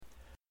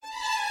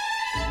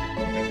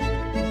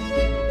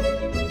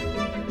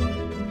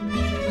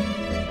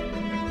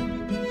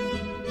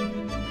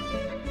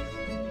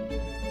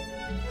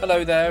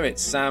Hello there,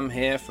 it's Sam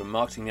here from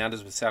Marketing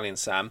Meanders with Sally and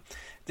Sam.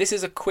 This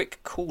is a quick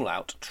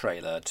call-out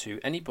trailer to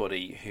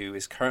anybody who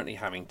is currently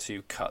having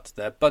to cut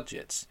their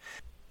budgets.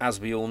 As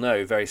we all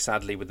know, very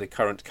sadly, with the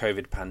current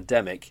COVID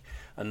pandemic,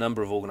 a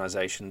number of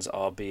organisations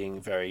are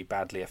being very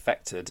badly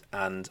affected,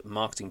 and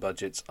marketing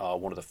budgets are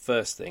one of the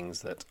first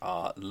things that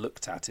are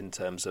looked at in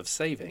terms of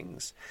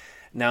savings.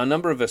 Now, a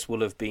number of us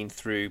will have been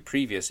through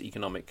previous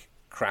economic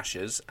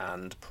crashes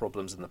and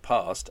problems in the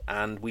past,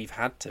 and we've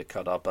had to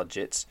cut our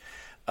budgets.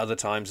 Other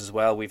times as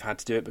well, we've had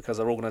to do it because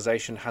our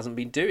organisation hasn't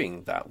been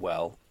doing that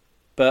well.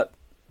 But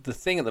the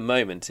thing at the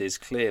moment is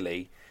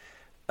clearly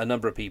a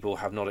number of people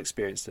have not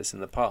experienced this in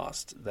the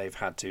past. They've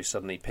had to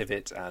suddenly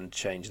pivot and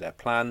change their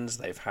plans.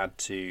 They've had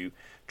to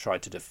try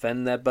to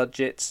defend their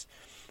budgets.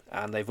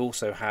 And they've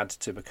also had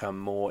to become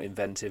more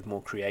inventive,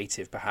 more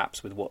creative,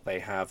 perhaps, with what they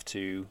have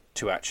to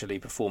actually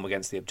perform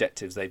against the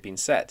objectives they've been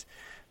set.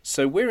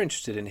 So we're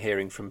interested in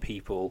hearing from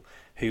people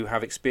who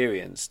have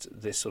experienced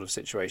this sort of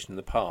situation in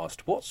the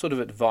past. What sort of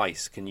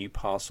advice can you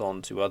pass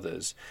on to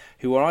others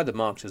who are either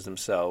marketers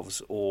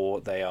themselves or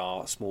they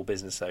are small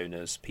business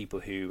owners,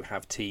 people who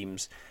have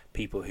teams,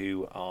 people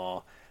who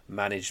are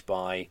managed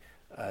by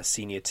a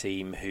senior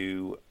team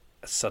who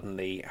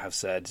suddenly have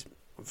said,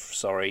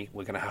 sorry,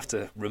 we're going to have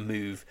to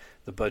remove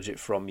the budget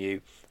from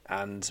you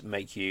and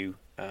make you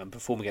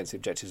perform against the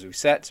objectives we've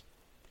set,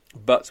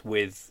 but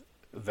with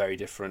a very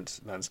different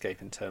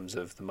landscape in terms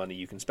of the money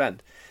you can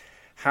spend.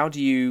 How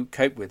do you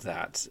cope with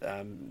that?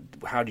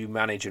 How do you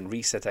manage and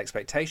reset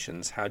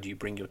expectations? How do you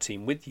bring your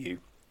team with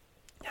you?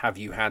 Have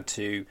you had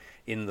to,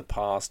 in the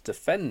past,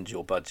 defend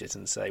your budget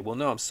and say, well,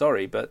 no, I'm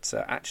sorry, but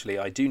actually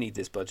I do need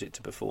this budget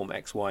to perform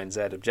X, Y, and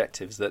Z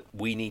objectives that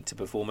we need to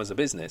perform as a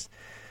business?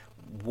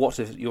 What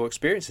are your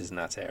experiences in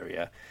that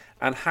area?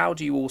 And how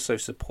do you also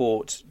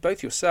support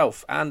both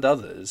yourself and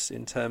others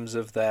in terms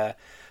of their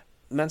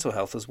mental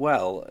health as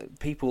well?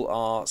 People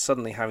are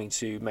suddenly having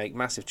to make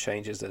massive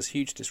changes. There's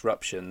huge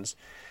disruptions.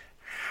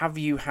 Have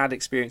you had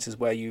experiences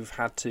where you've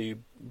had to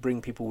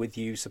bring people with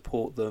you,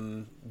 support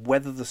them,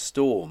 weather the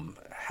storm,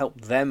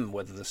 help them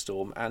weather the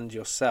storm, and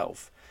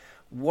yourself?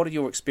 What are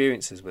your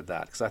experiences with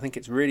that? Because I think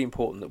it's really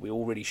important that we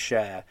all really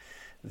share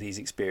these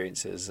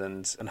experiences,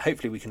 and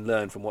hopefully we can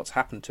learn from what's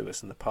happened to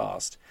us in the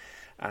past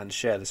and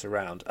share this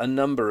around. A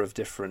number of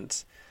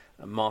different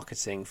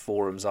marketing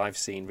forums I've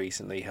seen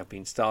recently have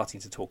been starting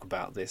to talk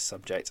about this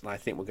subject, and I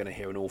think we're going to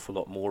hear an awful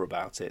lot more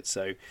about it.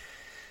 So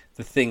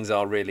the things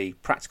are really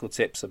practical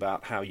tips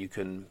about how you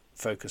can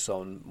focus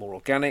on more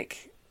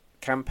organic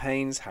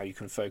campaigns, how you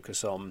can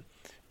focus on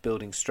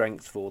building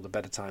strength for the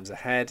better times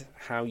ahead,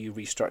 how you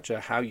restructure,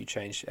 how you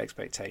change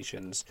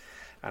expectations,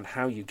 and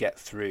how you get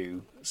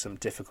through some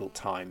difficult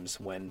times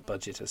when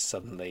budget has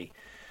suddenly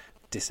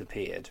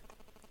disappeared.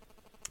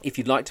 If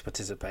you'd like to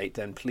participate,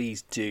 then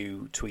please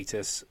do tweet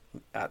us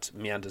at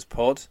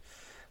meanderspod.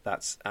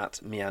 That's at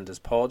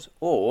meanderspod.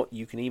 Or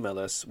you can email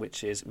us,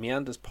 which is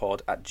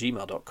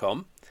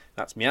meanderspod@gmail.com.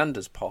 That's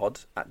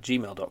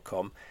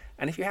meanderspod@gmail.com.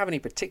 And if you have any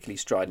particularly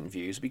strident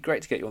views, it'd be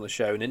great to get you on the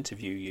show and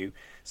interview you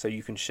so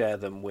you can share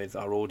them with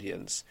our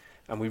audience.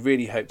 And we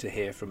really hope to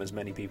hear from as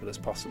many people as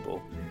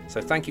possible.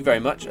 So thank you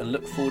very much and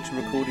look forward to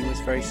recording this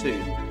very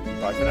soon.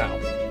 Bye for now.